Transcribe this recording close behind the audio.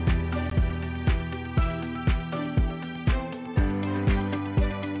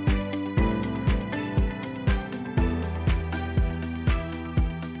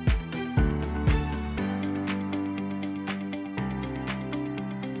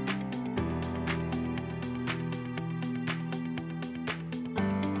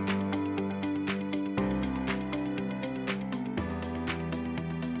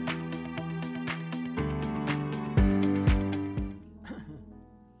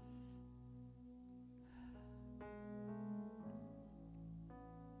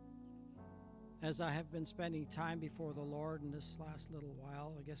As I have been spending time before the Lord in this last little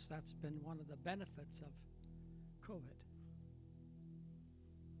while, I guess that's been one of the benefits of COVID.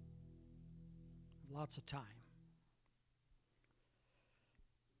 Lots of time.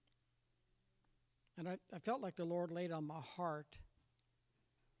 And I felt like the Lord laid on my heart.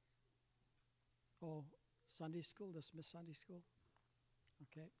 Oh, Sunday school, dismiss Sunday school.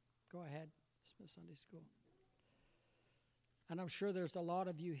 Okay, go ahead, dismiss Sunday school. And I'm sure there's a lot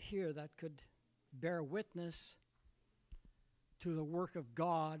of you here that could bear witness to the work of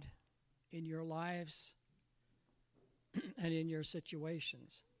God in your lives and in your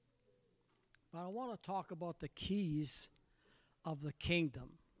situations. But I want to talk about the keys of the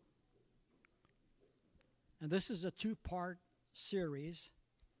kingdom. And this is a two-part series.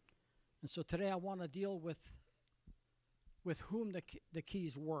 And so today I want to deal with whom the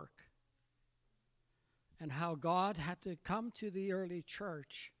keys work and how God had to come to the early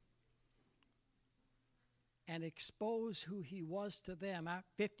church and expose who he was to them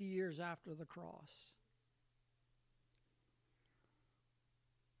 50 years after the cross.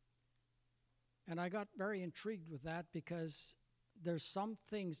 And I got very intrigued with that because there's some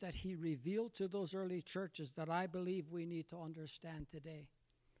things that he revealed to those early churches that I believe we need to understand today.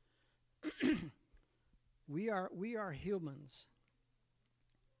 We are humans,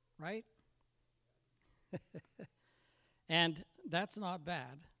 right? And that's not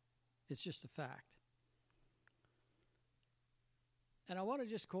bad. It's just a fact. And I want to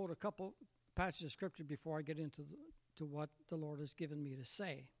just quote a couple passages of scripture before I get into to what the Lord has given me to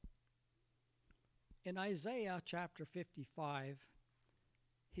say. In Isaiah chapter 55,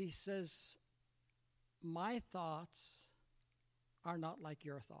 he says, "My thoughts are not like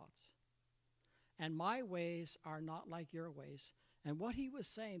your thoughts, and my ways are not like your ways." And what he was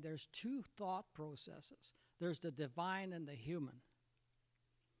saying, there's two thought processes. There's the divine and the human.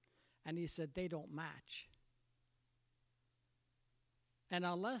 And he said they don't match. And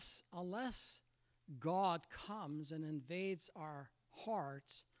unless God comes and invades our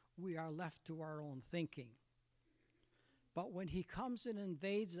hearts, we are left to our own thinking. But when he comes and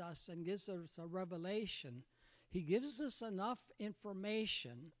invades us and gives us a revelation, he gives us enough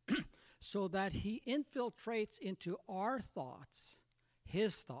information so that he infiltrates into our thoughts,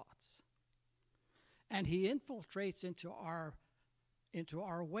 his thoughts. And he infiltrates into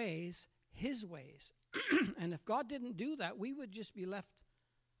our ways, his ways. And if God didn't do that, we would just be left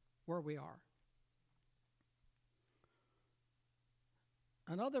where we are.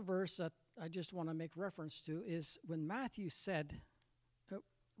 Another verse that I just want to make reference to is when Matthew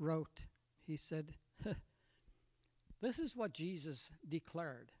wrote, he said, this is what Jesus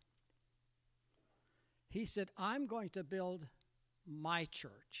declared. He said, "I'm going to build my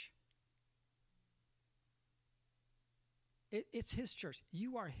church." It's his church.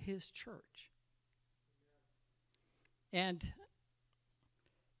 You are his church. And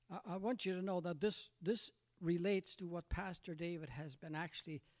I want you to know that this relates to what Pastor David has been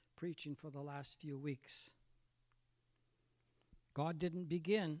actually preaching for the last few weeks. God didn't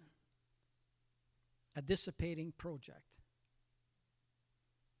begin a dissipating project.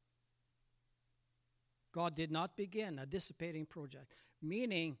 God did not begin a dissipating project,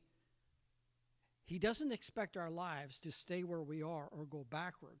 meaning he doesn't expect our lives to stay where we are or go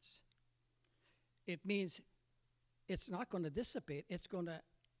backwards. It means it's not going to dissipate, it's going to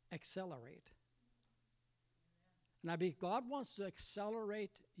accelerate. And I believe God wants to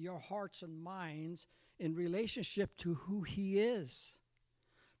accelerate your hearts and minds in relationship to who he is.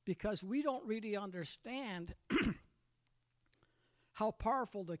 Because we don't really understand how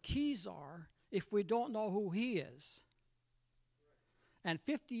powerful the keys are if we don't know who he is. And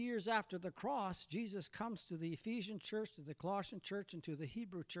 50 years after the cross, Jesus comes to the Ephesian church, to the Colossian church, and to the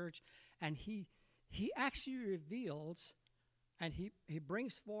Hebrew church, and he actually reveals and he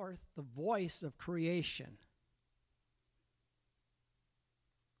brings forth the voice of creation.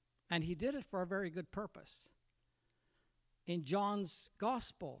 And he did it for a very good purpose. In John's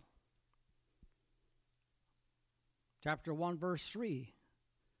Gospel, chapter 1, verse 3,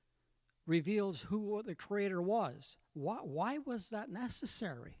 reveals who the Creator was. Why was that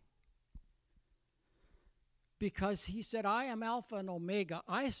necessary? Because he said, "I am Alpha and Omega.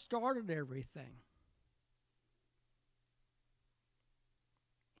 I started everything.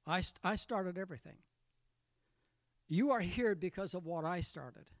 I started everything. You are here because of what I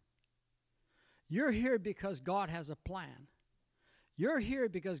started. You're here because God has a plan. You're here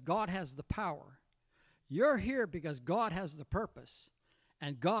because God has the power. You're here because God has the purpose,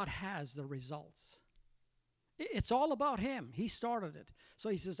 and God has the results." It's all about him. He started it. So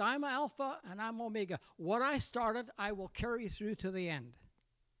he says, "I'm Alpha and I'm Omega. What I started, I will carry through to the end."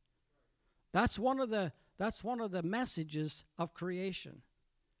 That's one of the messages of creation.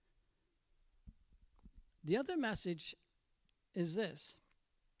 The other message is this.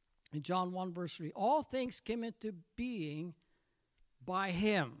 In John 1, verse 3, all things came into being by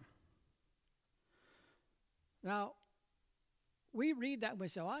him. Now, we read that and we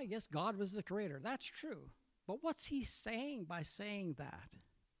say, well, I guess God was the creator. That's true. But what's he saying by saying that?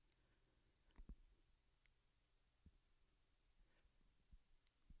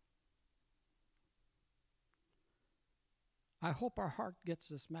 I hope our heart gets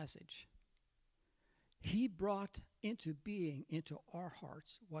this message. He brought into being, into our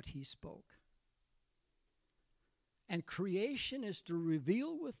hearts, what he spoke. And creation is to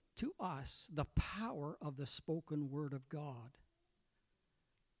reveal to us the power of the spoken word of God.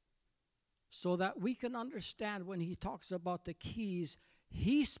 So that we can understand when he talks about the keys,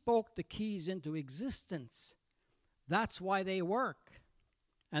 he spoke the keys into existence. That's why they work.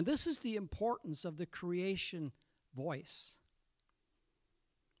 And this is the importance of the creation voice.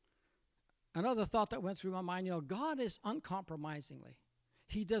 Another thought that went through my mind, God is uncompromisingly.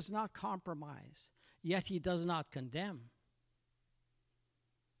 He does not compromise, yet he does not condemn.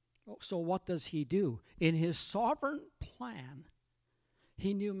 So what does he do? In his sovereign plan,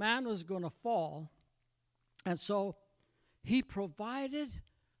 he knew man was going to fall, and so he provided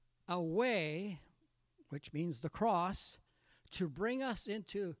a way, which means the cross, to bring us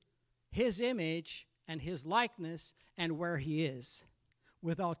into his image and his likeness and where he is,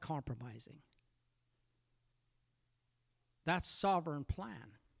 without compromising. That's sovereign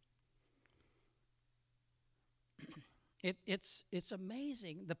plan. It's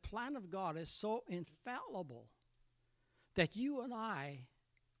amazing. The plan of God is so infallible that you and I,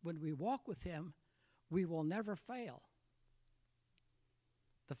 when we walk with him, we will never fail.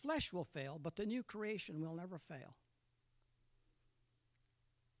 The flesh will fail, but the new creation will never fail.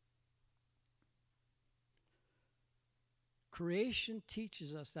 Creation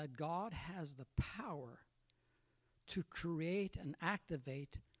teaches us that God has the power to create and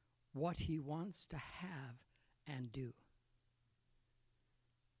activate what he wants to have and do.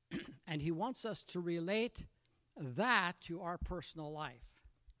 And he wants us to relate that to our personal life.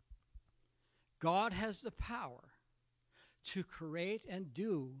 God has the power to create and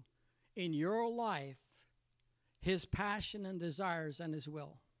do in your life his passion and desires and his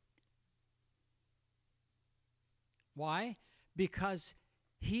will. Why? Because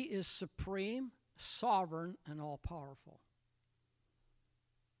he is supreme, sovereign, and all-powerful.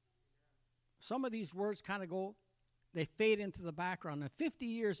 Some of these words kind of they fade into the background. And 50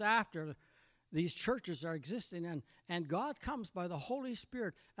 years after these churches are existing, and God comes by the Holy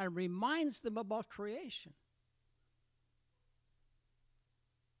Spirit and reminds them about creation.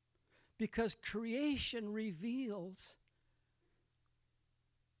 Because creation reveals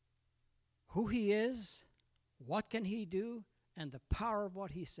who he is, what can he do, and the power of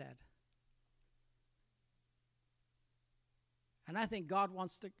what he said. And I think God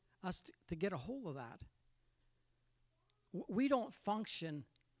wants us to get a hold of that. We don't function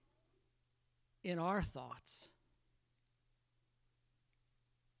in our thoughts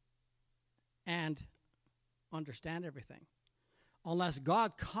and understand everything. Unless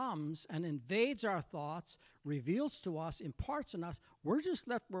God comes and invades our thoughts, reveals to us, imparts in us, we're just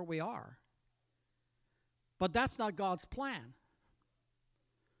left where we are. But that's not God's plan.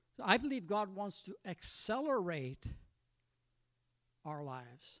 I believe God wants to accelerate our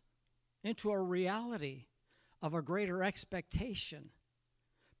lives into a reality of a greater expectation,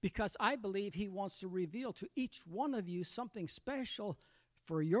 because I believe he wants to reveal to each one of you something special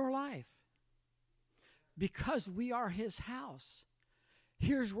for your life. Because we are his house.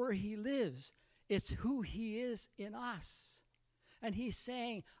 Here's where he lives. It's who he is in us. And he's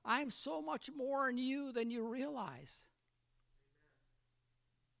saying, I'm so much more in you than you realize.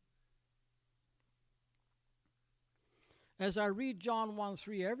 As I read John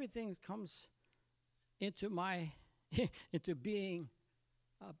 1:3, everything comes into being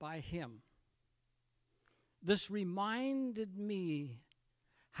by him. This reminded me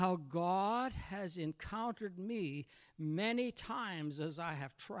how God has encountered me many times as I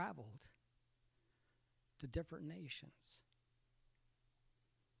have traveled to different nations.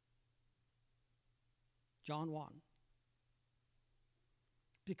 John 1.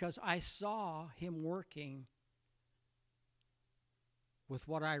 Because I saw him working with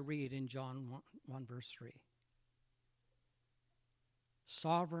what I read in John 1 verse 3.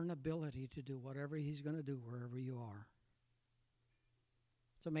 Sovereign ability to do whatever he's going to do wherever you are.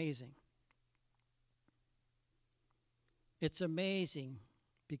 It's amazing. It's amazing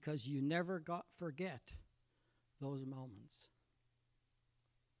because you never forget those moments.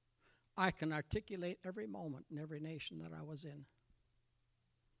 I can articulate every moment in every nation that I was in.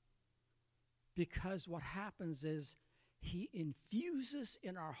 Because what happens is he infuses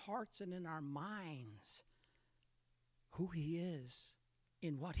in our hearts and in our minds who he is,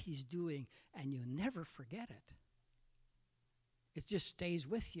 in what he's doing, and you never forget it. It just stays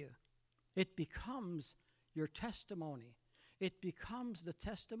with you. It becomes your testimony. It becomes the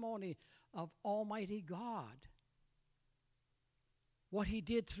testimony of Almighty God, what he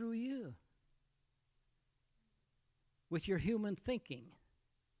did through you with your human thinking,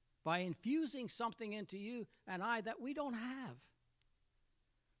 by infusing something into you and I that we don't have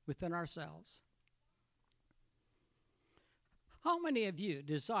within ourselves. How many of you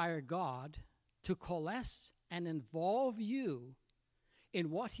desire God to coalesce and involve you in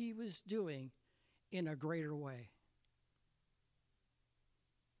what he was doing in a greater way?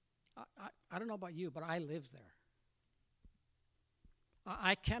 I don't know about you, but I live there.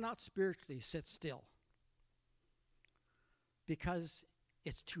 I cannot spiritually sit still because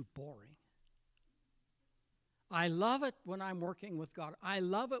it's too boring. I love it when I'm working with God. I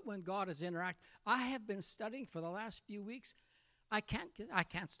love it when God is interacting. I have been studying for the last few weeks. I can't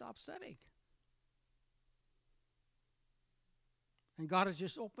stop studying. And God has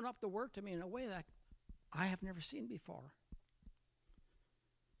just opened up the Word to me in a way that I have never seen before.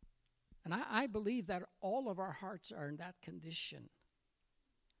 And I believe that all of our hearts are in that condition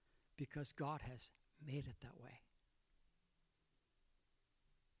because God has made it that way.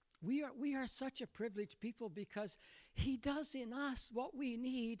 We are such a privileged people because he does in us what we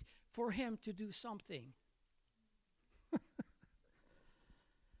need for him to do something.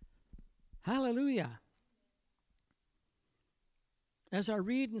 Hallelujah. As I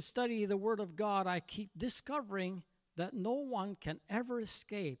read and study the Word of God, I keep discovering that no one can ever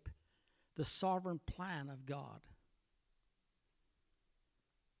escape the sovereign plan of God.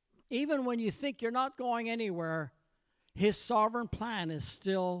 Even when you think you're not going anywhere, his sovereign plan is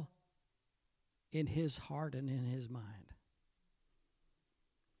still in his heart and in his mind.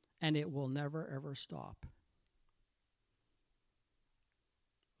 And it will never, ever stop.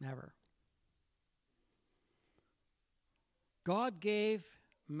 Never. God gave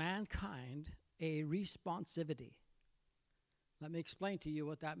mankind a responsivity. Let me explain to you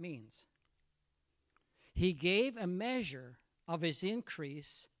what that means. He gave a measure of his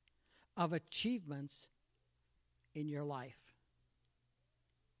increase of achievements in your life.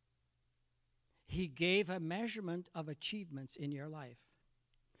 He gave a measurement of achievements in your life,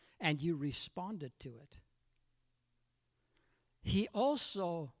 and you responded to it. He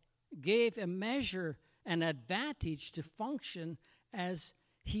also gave a measure, an advantage to function as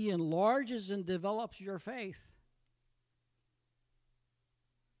he enlarges and develops your faith.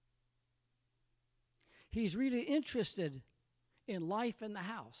 He's really interested in life in the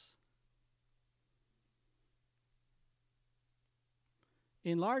house.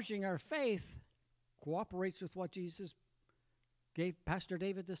 Enlarging our faith cooperates with what Jesus gave Pastor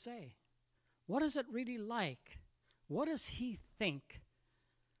David to say. What is it really like? What does he think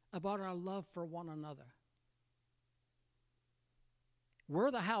about our love for one another?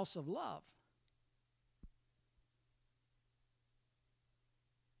 We're the house of love.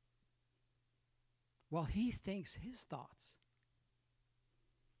 Well, he thinks his thoughts.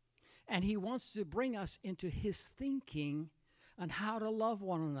 And he wants to bring us into his thinking on how to love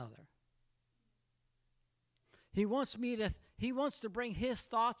one another. He wants to bring his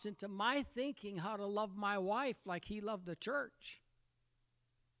thoughts into my thinking, how to love my wife like he loved the church.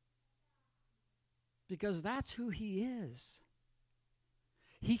 Because that's who he is.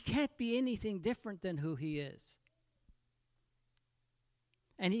 He can't be anything different than who he is.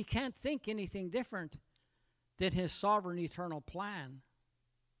 And he can't think anything different than his sovereign eternal plan.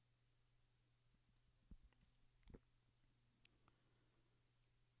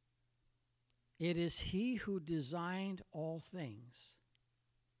 It is he who designed all things.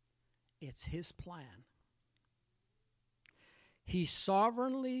 It's his plan. He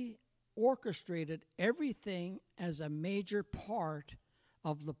sovereignly orchestrated everything as a major part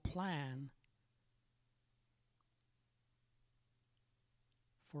of the plan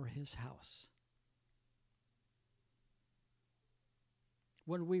for his house.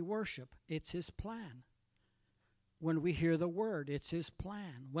 When we worship, it's his plan. When we hear the word, it's his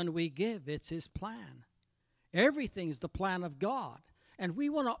plan. When we give, it's his plan. Everything's the plan of God. And we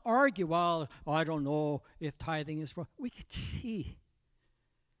want to argue, well, I don't know if tithing is wrong. We could see.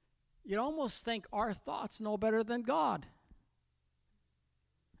 You almost think our thoughts know better than God.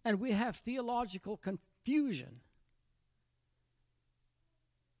 And we have theological confusion.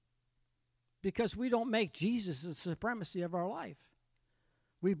 Because we don't make Jesus the supremacy of our life.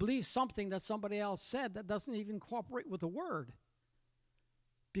 We believe something that somebody else said that doesn't even cooperate with the word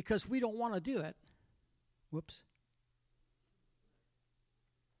because we don't want to do it. Whoops.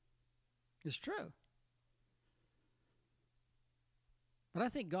 It's true. But I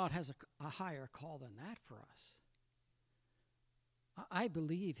think God has a higher call than that for us. I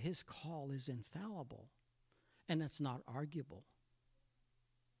believe his call is infallible, and it's not arguable.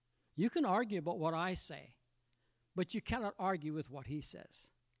 You can argue about what I say, but you cannot argue with what he says.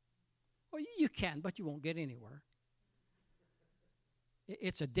 Well, you can, but you won't get anywhere.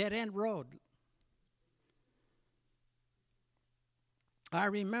 It's a dead-end road. I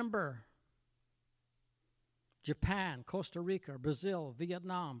remember Japan, Costa Rica, Brazil,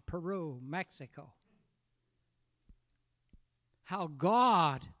 Vietnam, Peru, Mexico. How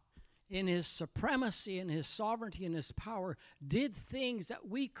God, in his supremacy and his sovereignty and his power, did things that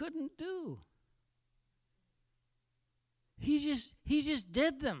we couldn't do. He just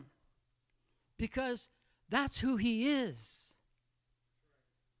did them because that's who he is.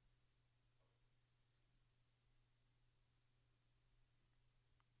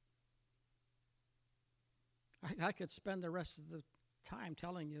 I could spend the rest of the time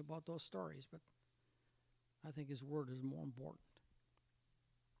telling you about those stories, but I think his word is more important.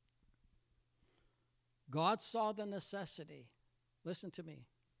 God saw the necessity. Listen to me.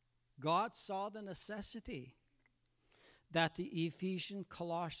 God saw the necessity that the Ephesian,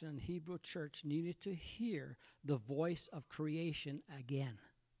 Colossian, and Hebrew church needed to hear the voice of creation again.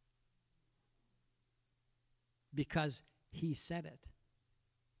 Because he said it.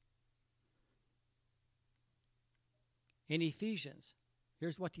 In Ephesians,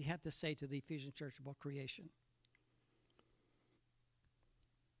 here's what he had to say to the Ephesian church about creation.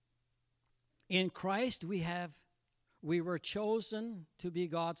 In Christ we were chosen to be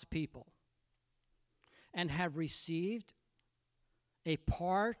God's people and have received a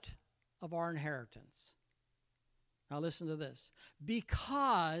part of our inheritance. Now listen to this.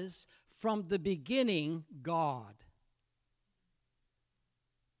 Because from the beginning, God.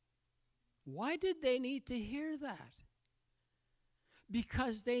 Why did they need to hear that?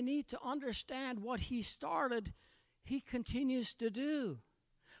 Because they need to understand what he started, he continues to do.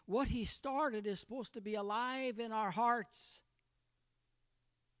 What he started is supposed to be alive in our hearts.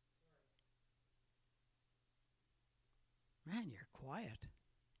 Man, you're quiet.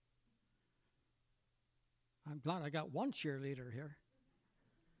 I'm glad I got one cheerleader here.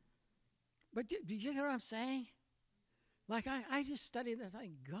 But do you hear what I'm saying? Like I just studied this.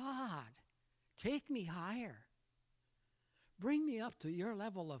 Like, God, take me higher. Bring me up to your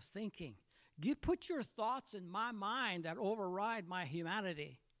level of thinking. Put your thoughts in my mind that override my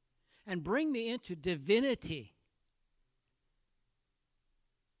humanity. And bring me into divinity.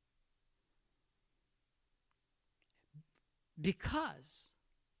 Because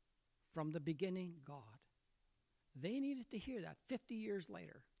from the beginning, God. They needed to hear that 50 years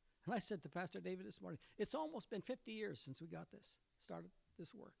later. And I said to Pastor David this morning, it's almost been 50 years since we got this, started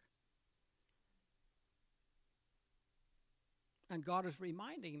this work. And God is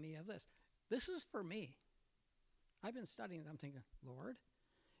reminding me of this. This is for me. I've been studying it. I'm thinking, Lord,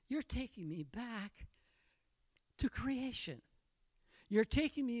 you're taking me back to creation. You're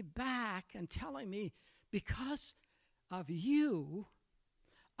taking me back and telling me, because of you,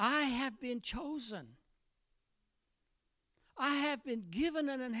 I have been chosen. I have been given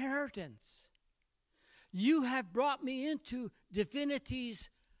an inheritance. You have brought me into divinity's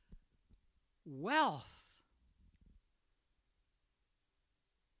wealth.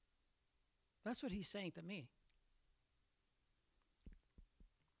 That's what he's saying to me.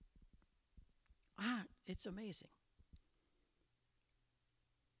 It's amazing.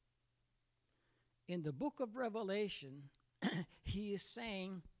 In the book of Revelation, he is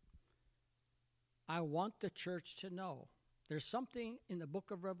saying, I want the church to know. There's something in the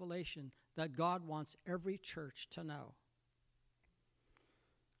book of Revelation that God wants every church to know.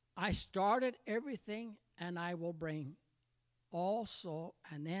 I started everything, and I will bring also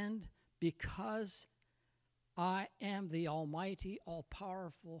an end, because I am the almighty,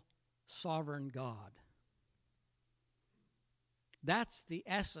 all-powerful, sovereign God. That's the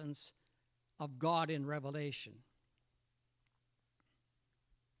essence of God in Revelation.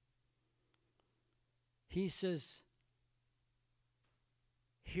 He says,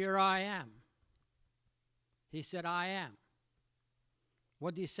 here I am. He said, I am.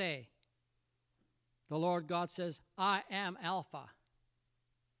 What did he say? The Lord God says, I am Alpha.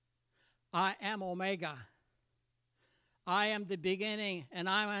 I am Omega. I am the beginning and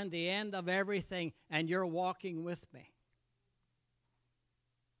I am the end of everything, and you're walking with me.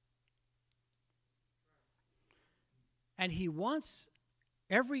 And he wants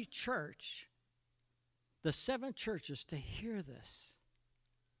every church, the 7 churches, to hear this.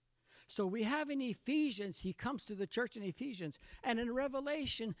 So we have in Ephesians, he comes to the church in Ephesians, and in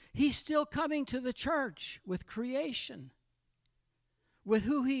Revelation, he's still coming to the church with creation, with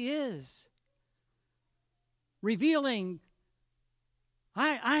who he is, revealing,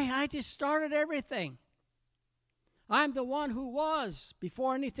 I just started everything. I'm the one who was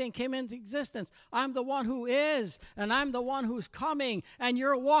before anything came into existence. I'm the one who is, and I'm the one who's coming, and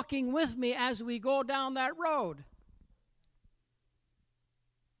you're walking with me as we go down that road.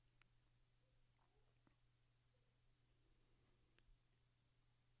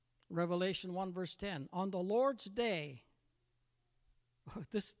 Revelation 1 verse 10, on the Lord's day,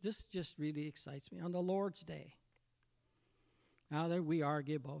 this just really excites me, on the Lord's day. Now there we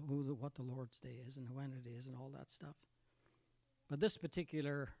argue about what the Lord's day is and when it is and all that stuff. But this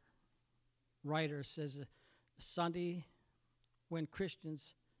particular writer says Sunday when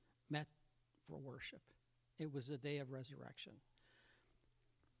Christians met for worship. It was the day of resurrection.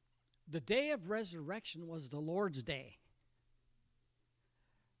 The day of resurrection was the Lord's day.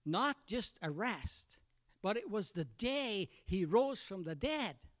 Not just a rest, but it was the day he rose from the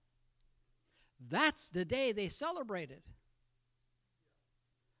dead. That's the day they celebrated.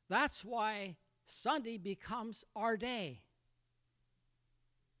 That's why Sunday becomes our day.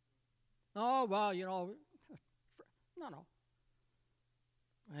 Oh, well, no.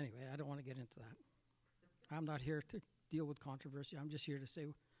 Anyway, I don't want to get into that. I'm not here to deal with controversy. I'm just here to say.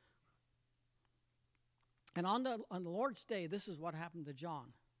 And on the Lord's day, this is what happened to John.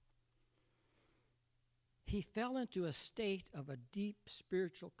 He fell into a state of a deep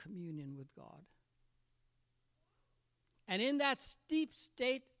spiritual communion with God. And in that deep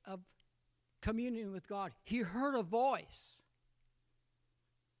state of communion with God, he heard a voice.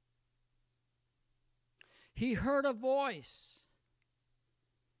 He heard a voice.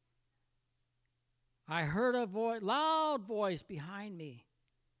 I heard a voice, loud voice behind me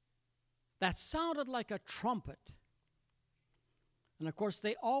that sounded like a trumpet. And of course,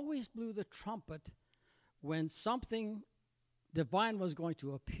 they always blew the trumpet when something divine was going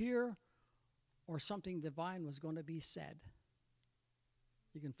to appear or something divine was going to be said.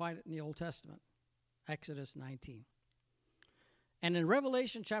 You can find it in the Old Testament, Exodus 19. And in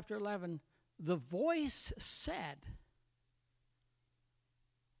Revelation chapter 11, the voice said,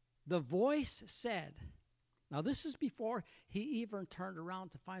 now this is before he even turned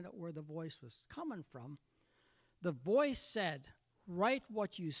around to find out where the voice was coming from. The voice said, write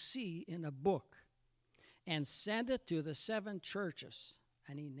what you see in a book and send it to the 7 churches.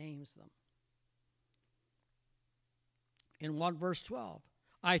 And he names them. In 1 verse 12,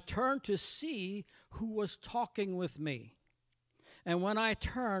 I turned to see who was talking with me. And when I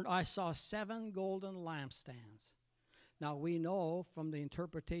turned, I saw 7 golden lampstands. Now we know from the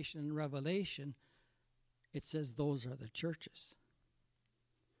interpretation in Revelation, it says those are the churches.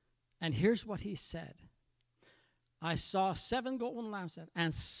 And here's what he said. I saw 7 golden lampstands,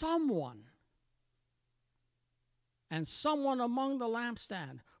 and someone among the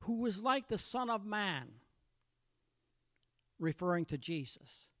lampstand who was like the Son of Man, referring to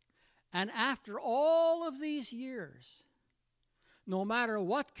Jesus. And after all of these years, no matter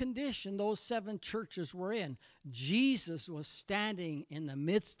what condition those 7 churches were in, Jesus was standing in the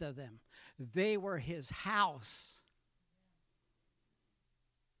midst of them. They were his house.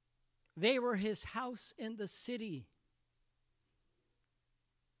 They were his house in the city.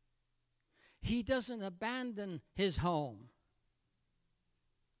 He doesn't abandon his home.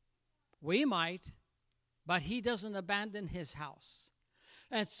 We might, but he doesn't abandon his house.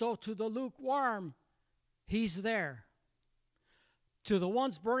 And so to the lukewarm, he's there. To the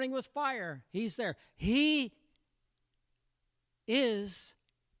ones burning with fire, he's there. He is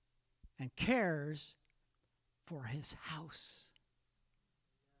and cares for his house.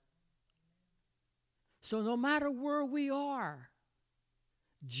 So no matter where we are,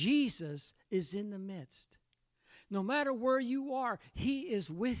 Jesus is in the midst. No matter where you are, he is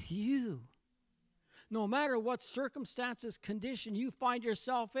with you. No matter what circumstances, condition you find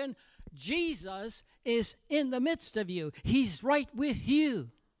yourself in, Jesus is in the midst of you. He's right with you.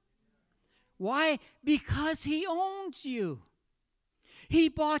 Why? Because he owns you. He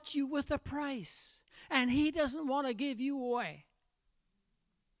bought you with a price, and he doesn't want to give you away.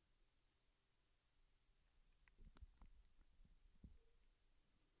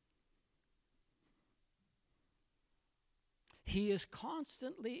 He is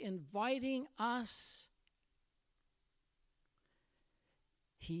constantly inviting us.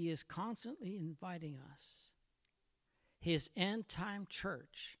 He is constantly inviting us, his end-time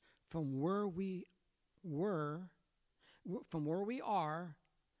church, from where we were from where we are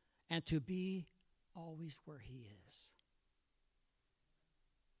and to be always where he is.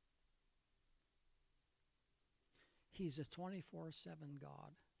 He's a 24/7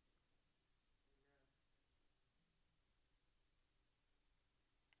 God.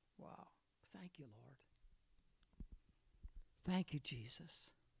 Wow. Thank you, Lord. Thank you,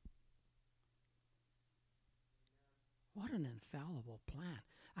 Jesus. What an infallible plan.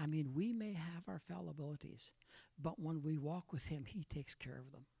 I mean, we may have our fallibilities, but when we walk with him, he takes care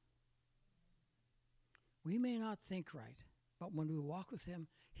of them. We may not think right, but when we walk with him,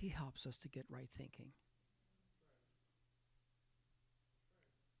 he helps us to get right thinking.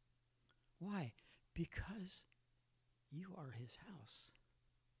 Why? Because you are his house.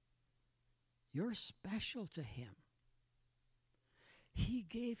 You're special to him. He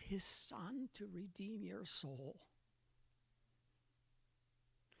gave his son to redeem your soul.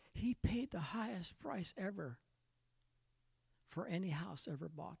 He paid the highest price ever for any house ever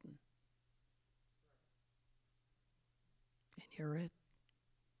bought. And you're it.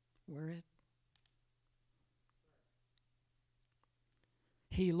 We're it.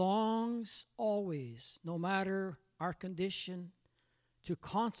 He longs always, no matter our condition, to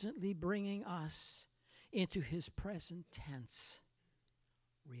constantly bringing us into his present tense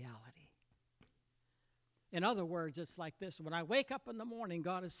reality. In other words, it's like this. When I wake up in the morning,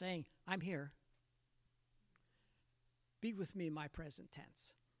 God is saying, I'm here. Be with me in my present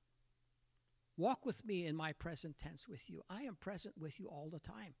tense. Walk with me in my present tense with you. I am present with you all the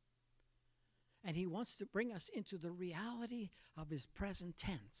time. And he wants to bring us into the reality of his present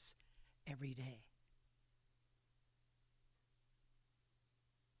tense every day.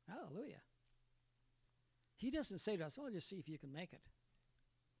 Hallelujah. He doesn't say to us, oh, just see if you can make it.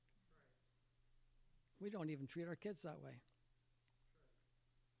 We don't even treat our kids that way.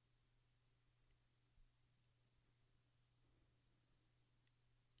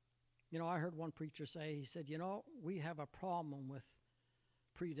 You know, I heard one preacher say, he said, you know, we have a problem with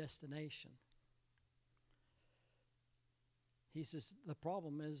predestination. He says, the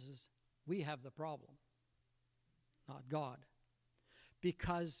problem is we have the problem, not God.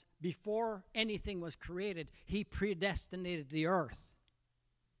 Because before anything was created, he predestinated the earth.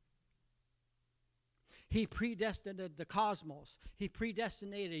 He predestinated the cosmos. He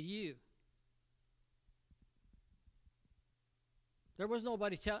predestinated you. There was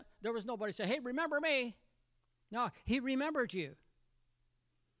nobody say, hey, remember me. No, he remembered you.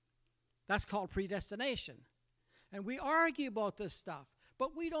 That's called predestination. And we argue about this stuff,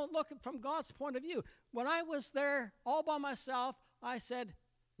 but we don't look at it from God's point of view. When I was there all by myself, I said,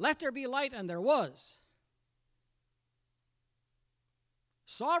 let there be light, and there was.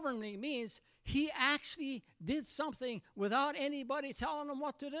 Sovereignty means he actually did something without anybody telling him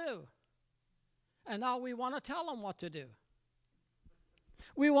what to do. And now we want to tell him what to do.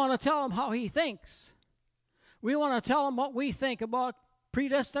 We want to tell him how he thinks. We want to tell him what we think about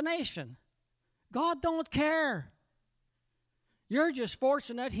predestination. God don't care. You're just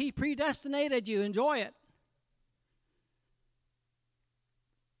fortunate he predestinated you. Enjoy it.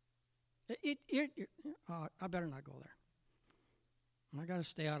 I better not go there. I got to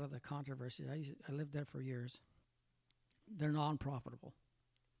stay out of the controversy. I lived there for years. They're non-profitable.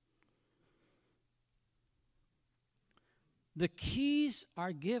 The keys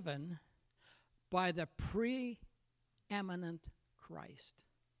are given by the preeminent Christ.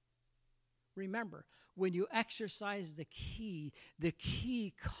 Remember, when you exercise the key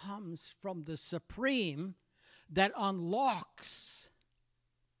comes from the supreme that unlocks.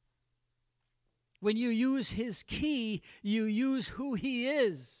 When you use his key, you use who he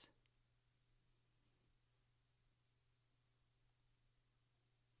is.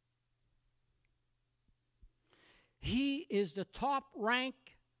 He is the top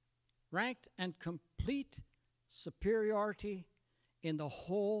ranked and complete superiority in the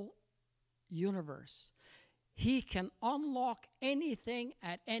whole universe. He can unlock anything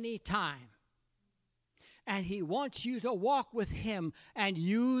at any time. And he wants you to walk with him and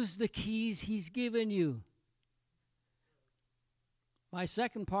use the keys he's given you. My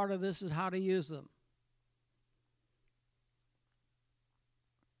second part of this is how to use them.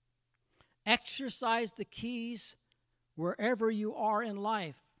 Exercise the keys wherever you are in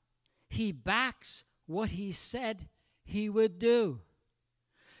life. He backs what he said he would do.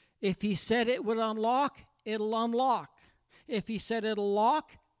 If he said it would unlock, it'll unlock. If he said it'll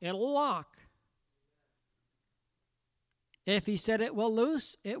lock, it'll lock. If he said it will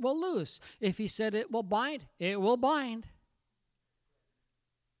loose, it will loose. If he said it will bind, it will bind.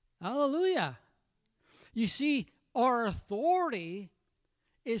 Hallelujah. You see, our authority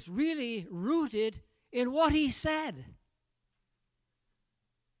is really rooted in what he said.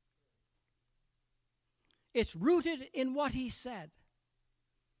 It's rooted in what he said.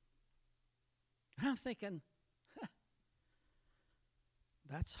 And I'm thinking,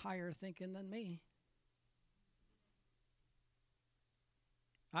 that's higher thinking than me.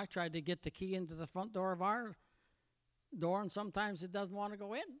 I tried to get the key into the front door of our door, and sometimes it doesn't want to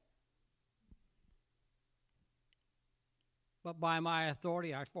go in. But by my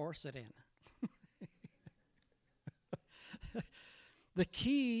authority, I force it in. The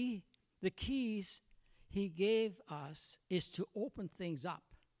keys he gave us is to open things up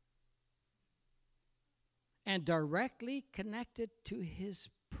and directly connected to his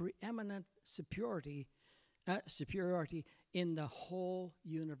preeminent superiority in the whole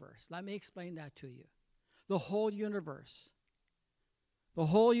universe. Let me explain that to you. The whole universe. The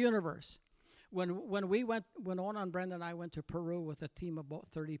whole universe. When Ona and Brenda and I went to Peru with a team of about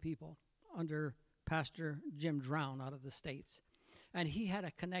 30 people under Pastor Jim Drown out of the States, and he had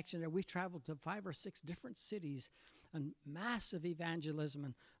a connection there. We traveled to 5 or 6 different cities and massive evangelism,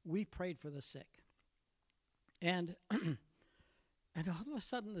 and we prayed for the sick. And and all of a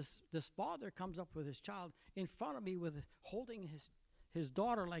sudden, this father comes up with his child in front of me holding his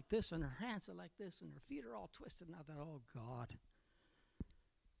daughter like this, and her hands are like this, and her feet are all twisted. And I thought, oh, God,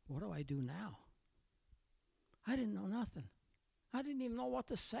 what do I do now? I didn't know nothing. I didn't even know what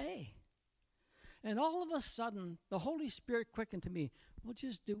to say. And all of a sudden, the Holy Spirit quickened to me, well,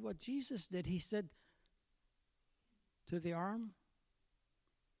 just do what Jesus did. He said to the arm,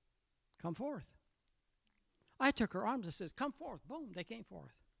 come forth. I took her arms and said, come forth. Boom, they came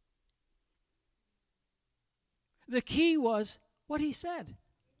forth. The key was what he said.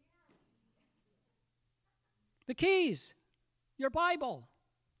 The keys, your Bible.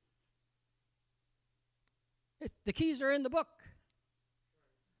 The keys are in the book.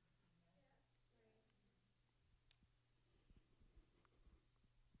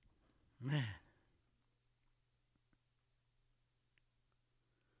 Man.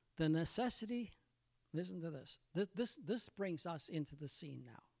 The necessity, listen to this. This brings us into the scene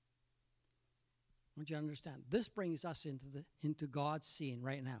now. I want you to understand. This brings us into God's scene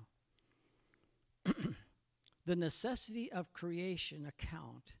right now. The necessity of creation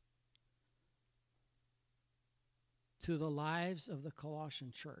account to the lives of the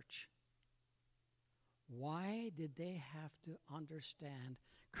Colossian church. Why did they have to understand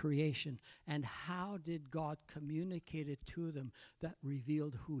creation, and how did God communicate it to them that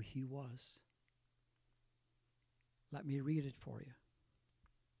revealed who he was? Let me read it for you.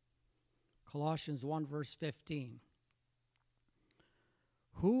 Colossians 1 verse 15.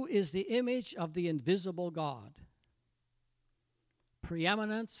 Who is the image of the invisible God?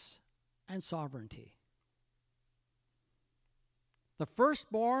 Preeminence and sovereignty. The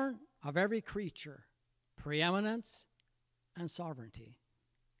firstborn of every creature. Preeminence and sovereignty.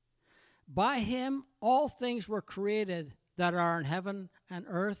 By him all things were created that are in heaven and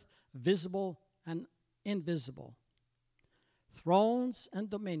earth, visible and invisible. Thrones and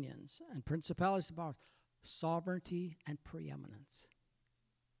dominions and principalities and powers, sovereignty and preeminence.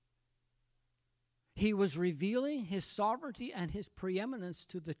 He was revealing his sovereignty and his preeminence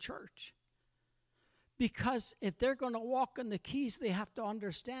to the church. Because if they're going to walk in the keys, they have to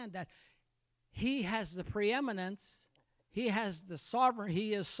understand that he has the preeminence, he has the sovereign,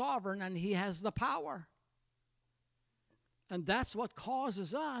 he is sovereign, and he has the power. And that's what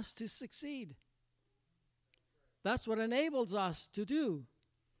causes us to succeed. That's what enables us to do.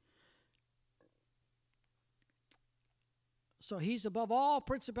 So he's above all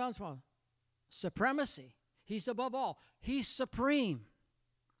principalities, supremacy. He's above all. He's supreme.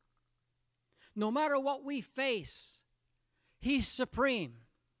 No matter what we face, he's supreme.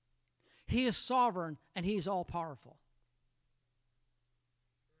 He is sovereign, and he's all-powerful.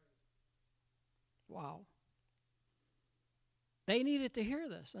 Wow. They needed to hear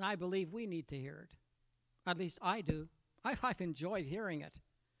this, and I believe we need to hear it. At least I do. I've enjoyed hearing it.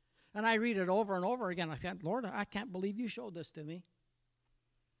 And I read it over and over again. I thought, Lord, I can't believe you showed this to me.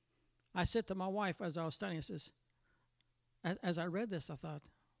 I said to my wife as I was studying, I says, as I read this, I thought,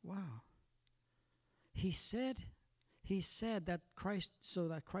 wow. He said that Christ, so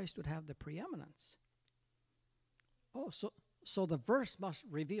that Christ would have the preeminence. Oh, so the verse must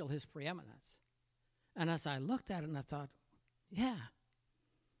reveal his preeminence. And as I looked at it, and I thought, yeah.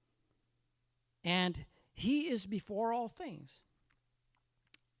 And he is before all things.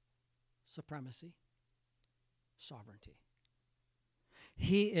 Supremacy, sovereignty.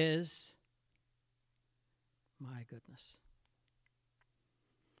 He is, my goodness.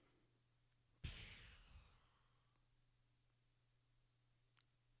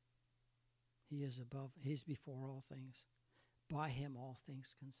 He is above, he's before all things. By him all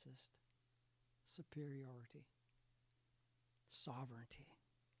things consist. superiority, sovereignty.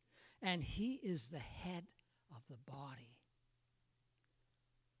 And he is the head of the body.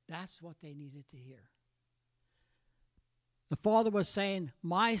 That's what they needed to hear. The Father was saying,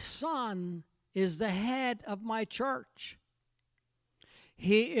 my Son is the head of my church.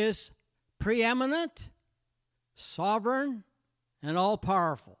 He is preeminent, sovereign, and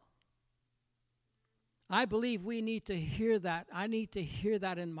all-powerful. I believe we need to hear that. I need to hear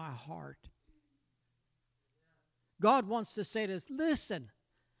that in my heart. God wants to say to us, listen,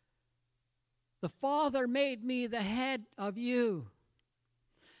 the Father made me the head of you,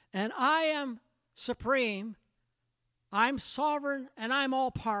 and I am supreme, I'm sovereign, and I'm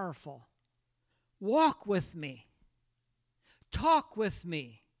all-powerful. Walk with me. Talk with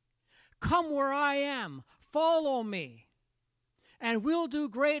me. Come where I am. Follow me. And we'll do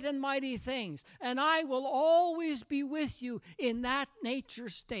great and mighty things. And I will always be with you in that nature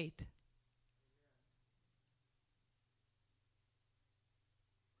state.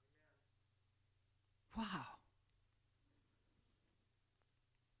 Wow.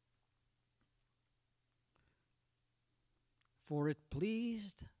 For it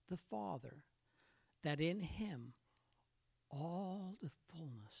pleased the Father that in him all the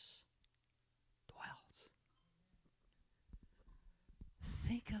fullness dwells.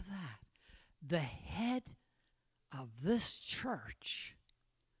 Think of that. The head of this church,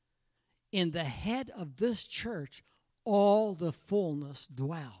 in the head of this church, all the fullness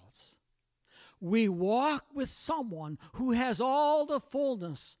dwells. We walk with someone who has all the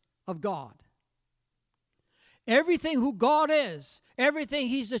fullness of God. Everything who God is, everything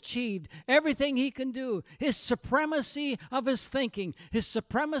he's achieved, everything he can do, his supremacy of his thinking, his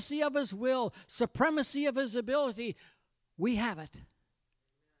supremacy of his will, supremacy of his ability, we have it.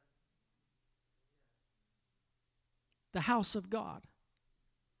 The house of God.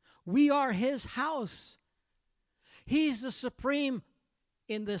 We are his house. He's the supreme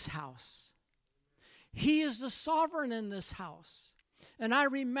in this house. He is the sovereign in this house. And I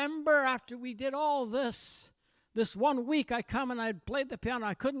remember after we did all this 1 week I come and I played the piano.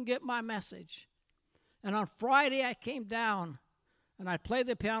 I couldn't get my message. And on Friday I came down and I played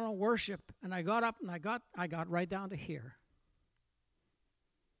the piano worship, and I got up and I got right down to here.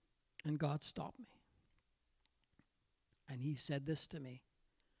 And God stopped me. And he said this to me.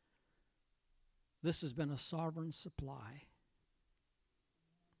 This has been a sovereign supply.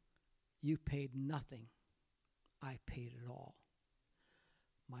 You paid nothing. I paid it all.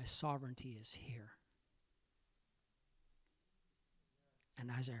 My sovereignty is here.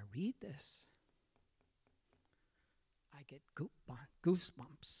 And as I read this, I get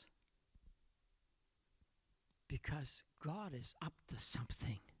goosebumps. Because God is up to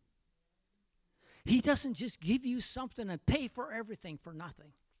something. He doesn't just give you something and pay for everything for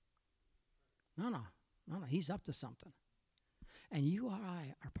nothing. No. He's up to something. And you and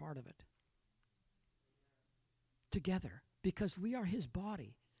I are part of it. Together. Because we are his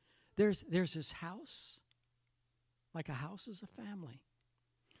body. There's his house. Like a house is a family.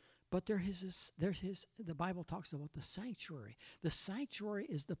 But there's his, the Bible talks about the sanctuary. The sanctuary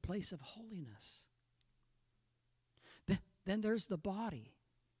is the place of holiness. Then there's the body.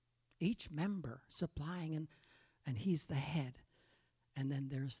 Each member supplying, and he's the head. And then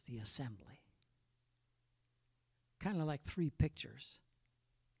there's the assembly. Kind of like 3 pictures.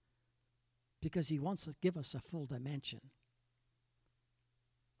 Because he wants to give us a full dimension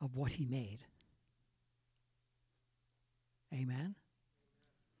of what he made. Amen?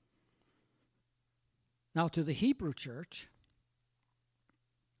 Now to the Hebrew church,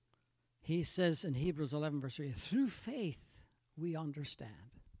 he says in Hebrews 11 verse 3, through faith we understand.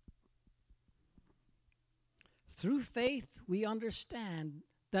 Through faith we understand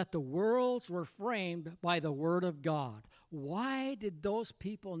that the worlds were framed by the word of God. Why did those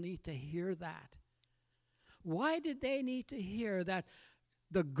people need to hear that? Why did they need to hear that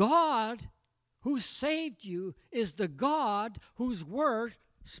the God who saved you is the God whose word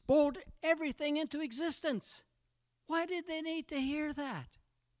spoke everything into existence? Why did they need to hear that?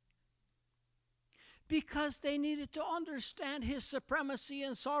 Because they needed to understand his supremacy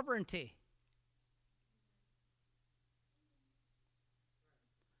and sovereignty.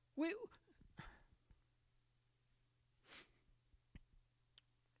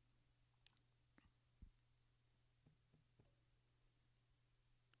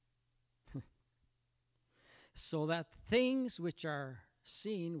 So that things which are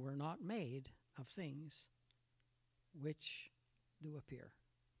seen were not made of things which do appear.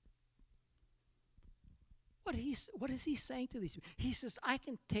 What is he saying to these people? He says, I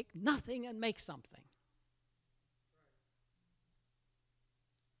can take nothing and make something.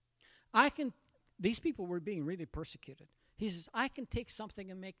 I can These people were being really persecuted. He says, I can take something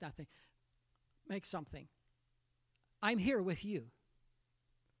and make nothing. Make something. I'm here with you.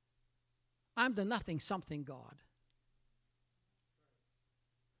 I'm the nothing something God.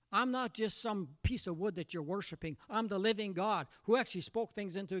 I'm not just some piece of wood that you're worshiping. I'm the living God who actually spoke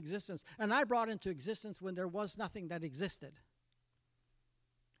things into existence. And I brought into existence when there was nothing that existed.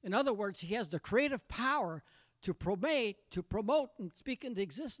 In other words, he has the creative power to promote and speak into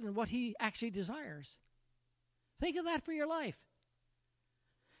existence what he actually desires. Think of that for your life.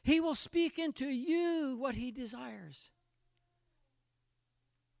 He will speak into you what he desires.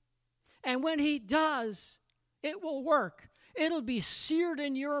 And when he does, it will work. It'll be seared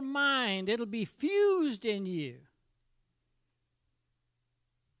in your mind. It'll be fused in you.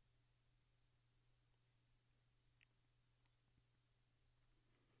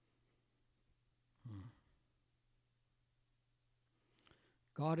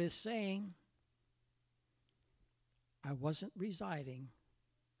 God is saying, I wasn't residing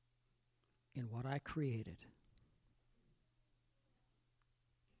in what I created.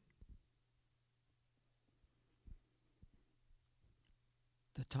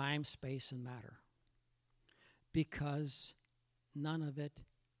 The time, space, and matter. Because none of it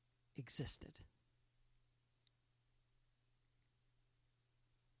existed.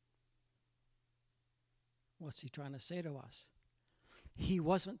 What's he trying to say to us? He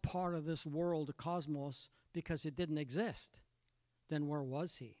wasn't part of this world, the cosmos, because it didn't exist. Then where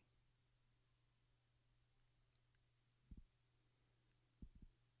was he?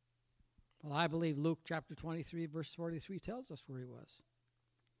 Well, I believe Luke chapter 23, verse 43 tells us where he was.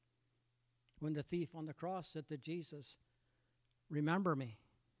 When the thief on the cross said to Jesus, remember me.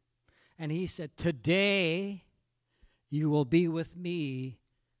 And he said, today you will be with me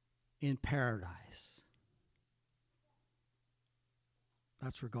in paradise.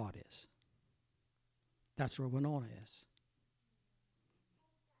 That's where God is. That's where Winona is.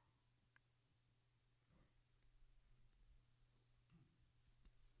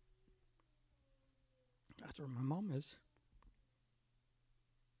 That's where my mom is.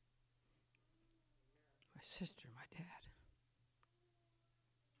 My sister, my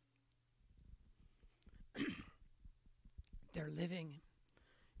dad. They're living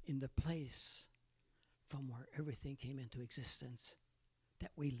in the place from where everything came into existence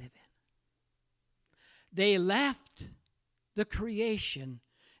that we live in. They left the creation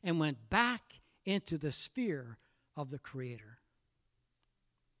and went back into the sphere of the Creator.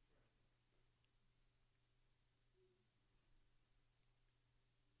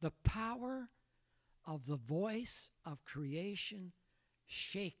 The power of the voice of creation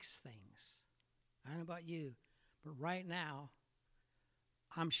shakes things. I don't know about you, but right now,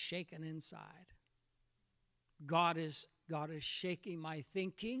 I'm shaken inside. God is shaking my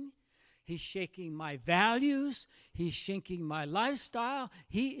thinking. He's shaking my values. He's shaking my lifestyle.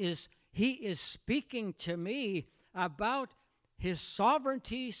 He is speaking to me about his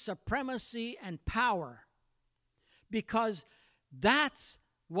sovereignty, supremacy, and power. Because that's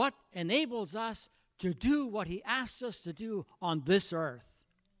what enables us to do what he asks us to do on this earth.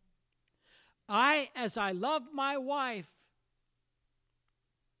 As I love my wife,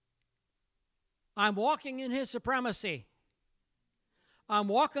 I'm walking in his supremacy. I'm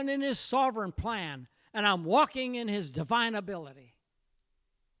walking in his sovereign plan, and I'm walking in his divine ability.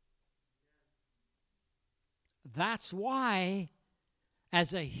 That's why,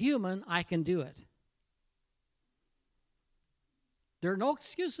 as a human, I can do it. There are no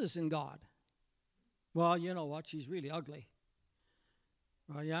excuses in God. Well, you know what? She's really ugly.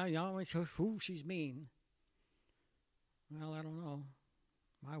 Well, she's mean. Well, I don't know.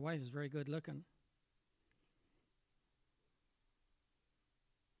 My wife is very good looking.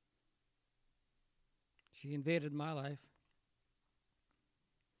 She invaded my life.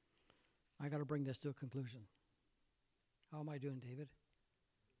 I got to bring this to a conclusion. How am I doing, David?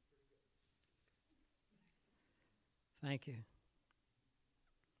 Thank you.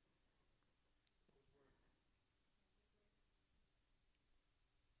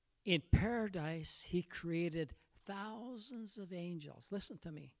 In paradise, he created thousands of angels. Listen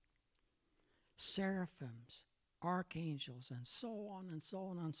to me. Seraphims, archangels, and so on and so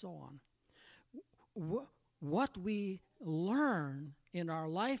on and so on. What we learn in our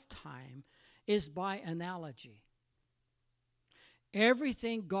lifetime is by analogy.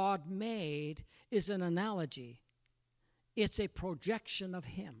 Everything God made is an analogy. It's a projection of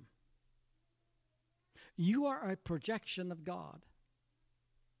him. You are a projection of God.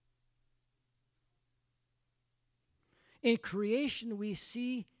 In creation, we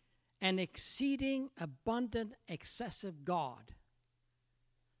see an exceeding, abundant, excessive God.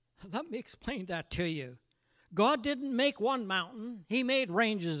 Let me explain that to you. God didn't make one mountain. He made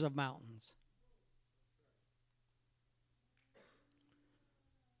ranges of mountains.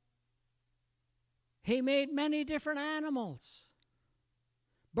 He made many different animals.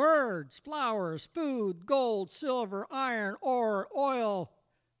 Birds, flowers, food, gold, silver, iron, ore, oil,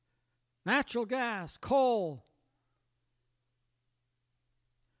 natural gas, coal.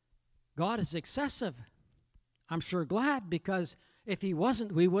 God is excessive. I'm sure glad, because if he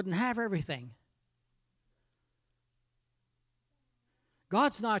wasn't, we wouldn't have everything.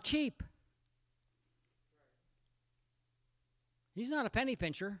 God's not cheap. He's not a penny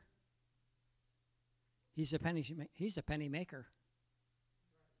pincher. He's a penny maker.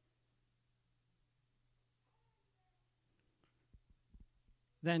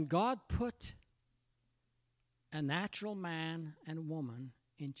 Then God put a natural man and woman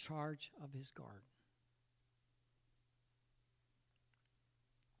in charge of his garden.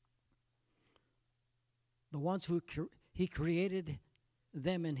 The ones who he created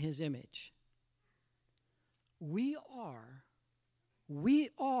them in his image. We are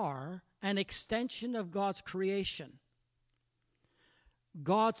an extension of God's creation.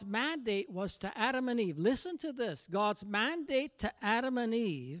 God's mandate was to Adam and Eve. Listen to this. God's mandate to Adam and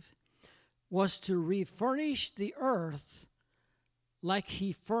Eve was to refurnish the earth like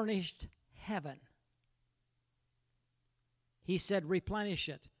he furnished heaven. He said, replenish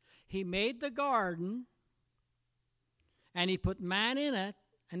it. He made the garden, and he put man in it,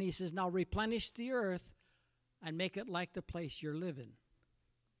 and he says, now replenish the earth and make it like the place you're living.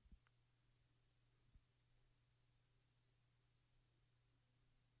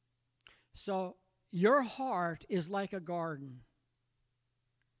 So your heart is like a garden.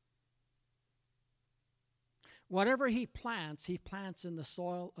 Whatever he plants in the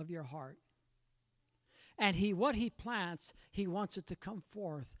soil of your heart. And what he plants, he wants it to come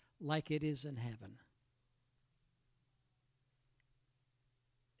forth like it is in heaven.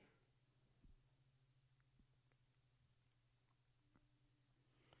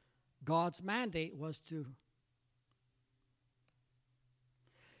 God's mandate was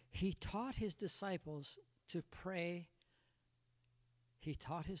he taught his disciples to pray. He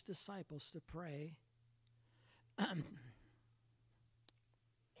taught his disciples to pray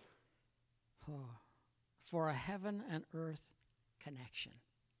for a heaven and earth connection.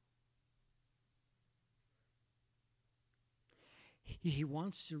 He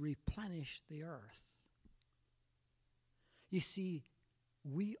wants to replenish the earth. You see,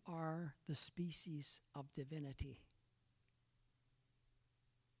 we are the species of divinity.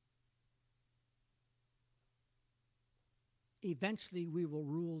 Eventually, we will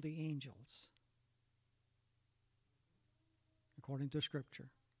rule the angels, according to Scripture.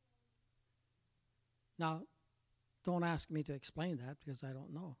 Now, don't ask me to explain that, because I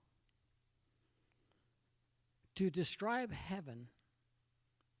don't know. To describe heaven,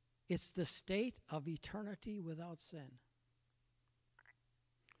 it's the state of eternity without sin.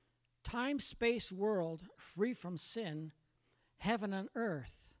 Time, space, world, free from sin, heaven and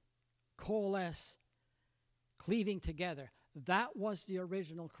earth coalesce, cleaving together. That was the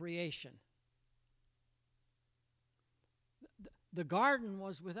original creation. The garden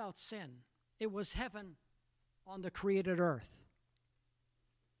was without sin. It was heaven on the created earth.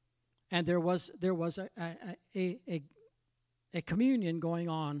 And there was a communion going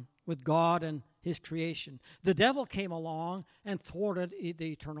on with God and his creation. The devil came along and thwarted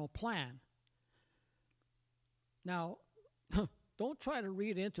the eternal plan. Now, don't try to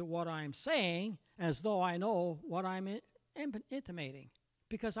read into what I'm saying as though I know what I'm intimating,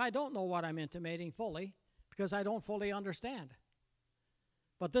 because I don't know what I'm intimating fully, because I don't fully understand.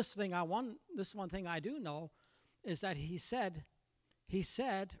 But this one thing I do know is that he said,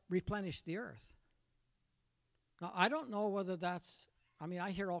 replenish the earth. Now, I don't know whether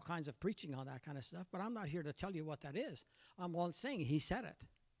I hear all kinds of preaching on that kind of stuff, but I'm not here to tell you what that is. I'm only saying he said it.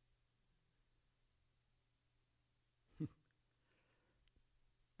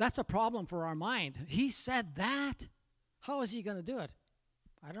 That's a problem for our mind. He said that. How is he going to do it?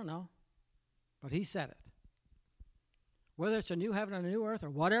 I don't know. But he said it. Whether it's a new heaven and a new earth or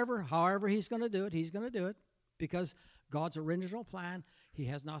whatever, however he's going to do it, he's going to do it. Because God's original plan, he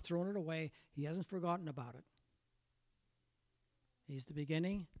has not thrown it away. He hasn't forgotten about it. He's the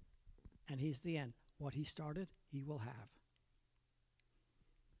beginning and he's the end. What he started, he will have.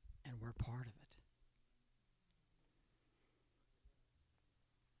 And we're part of it.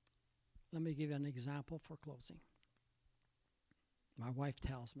 Let me give you an example for closing. My wife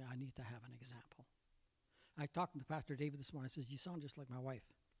tells me I need to have an example. I talked to Pastor David this morning. I says, you sound just like my wife.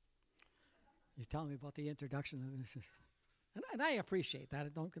 He's telling me about the introduction. And I appreciate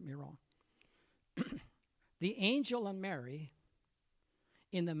that, don't get me wrong. The angel and Mary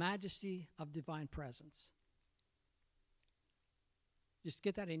in the majesty of divine presence. Just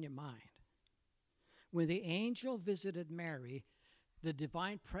get that in your mind. When the angel visited Mary, the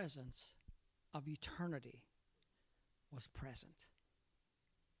divine presence of eternity was present.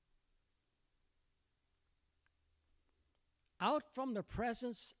 Out from the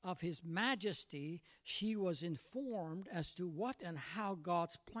presence of his majesty, she was informed as to what and how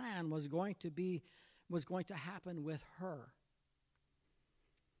God's plan was going to happen with her.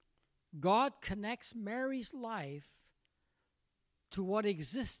 God connects Mary's life to what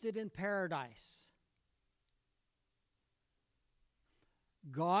existed in paradise.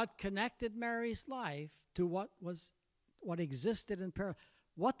 God connected Mary's life to what existed in paradise.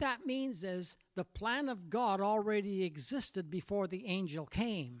 What that means is the plan of God already existed before the angel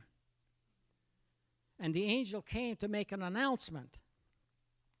came. And the angel came to make an announcement.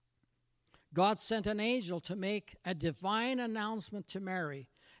 God sent an angel to make a divine announcement to Mary.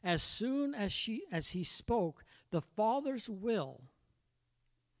 As soon as he spoke, the Father's will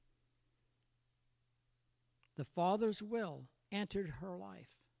entered her life.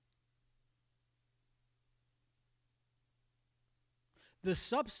 The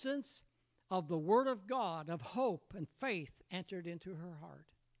substance of the Word of God, of hope and faith, entered into her heart.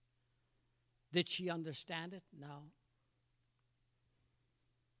 Did she understand it? No.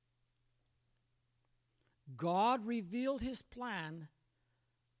 God revealed his plan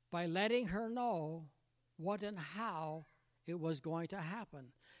by letting her know what and how it was going to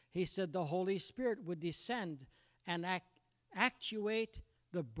happen. He said the Holy Spirit would descend and actuate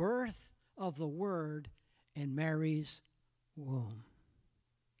the birth of the Word in Mary's womb.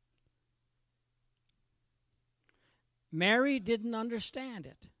 Mary didn't understand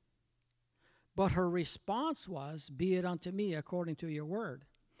it, but her response was, "Be it unto me according to your word."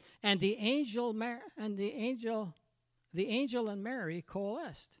 And the angel and Mary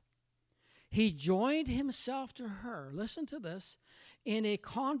coalesced. He joined himself to her, listen to this, in a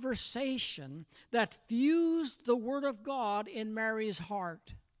conversation that fused the Word of God in Mary's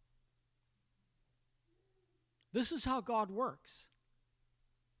heart. This is how God works.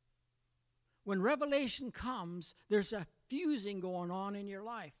 When revelation comes, there's a fusing going on in your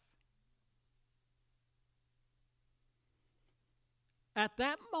life. At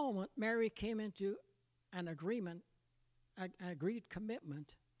that moment, Mary came into an agreement, an agreed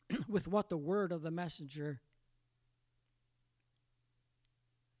commitment with what the word of the messenger.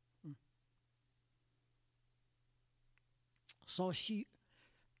 So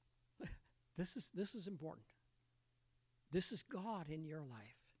this is important. This is God in your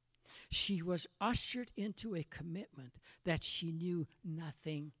life. She was ushered into a commitment that she knew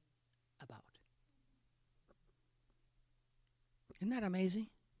nothing about. Isn't that amazing?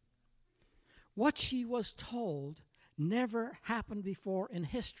 What she was told never happened before in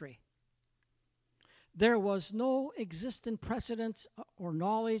history. There was no existent precedent or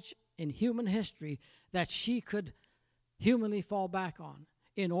knowledge in human history that she could humanly fall back on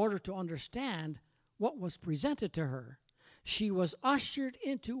in order to understand what was presented to her. She was ushered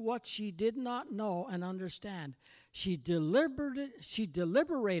into what she did not know and understand. She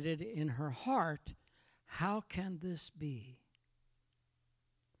deliberated in her heart, how can this be?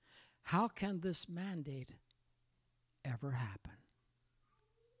 How can this mandate ever happen?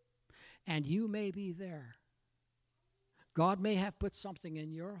 And you may be there. God may have put something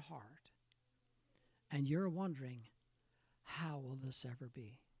in your heart, and you're wondering, how will this ever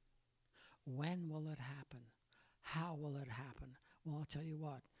be? When will it happen? How will it happen? Well, I'll tell you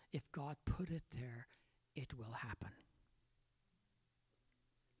what, if God put it there, it will happen.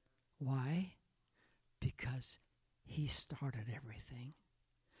 Why? Because he started everything,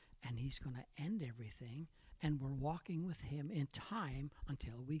 and he's going to end everything, and we're walking with him in time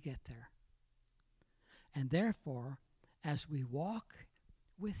until we get there. And therefore, as we walk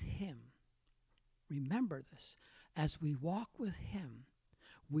with him, remember this, as we walk with him,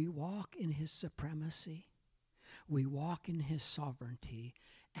 we walk in his supremacy, we walk in his sovereignty,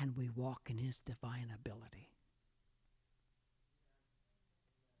 and we walk in his divine ability.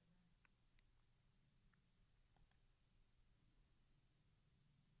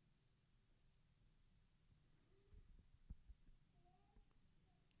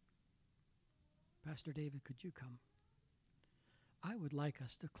 Pastor David, could you come? I would like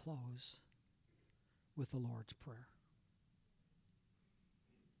us to close with the Lord's Prayer.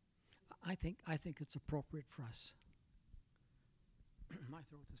 I think it's appropriate for us. My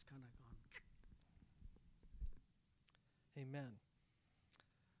throat is kind of gone. Amen.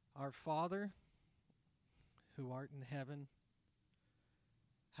 Our Father, who art in heaven,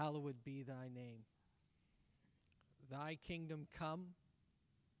 hallowed be thy name. Thy kingdom come,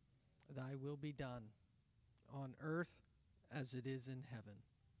 thy will be done, on earth as it is in heaven.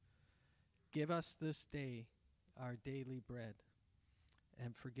 Give us this day our daily bread,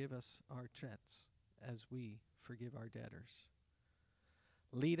 and forgive us our debts as we forgive our debtors.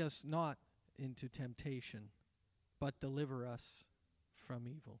 Lead us not into temptation, but deliver us from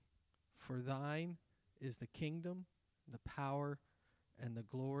evil. For thine is the kingdom, the power, and the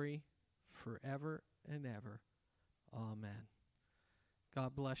glory forever and ever. Amen.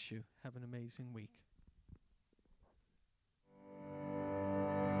 God bless you. Have an amazing week.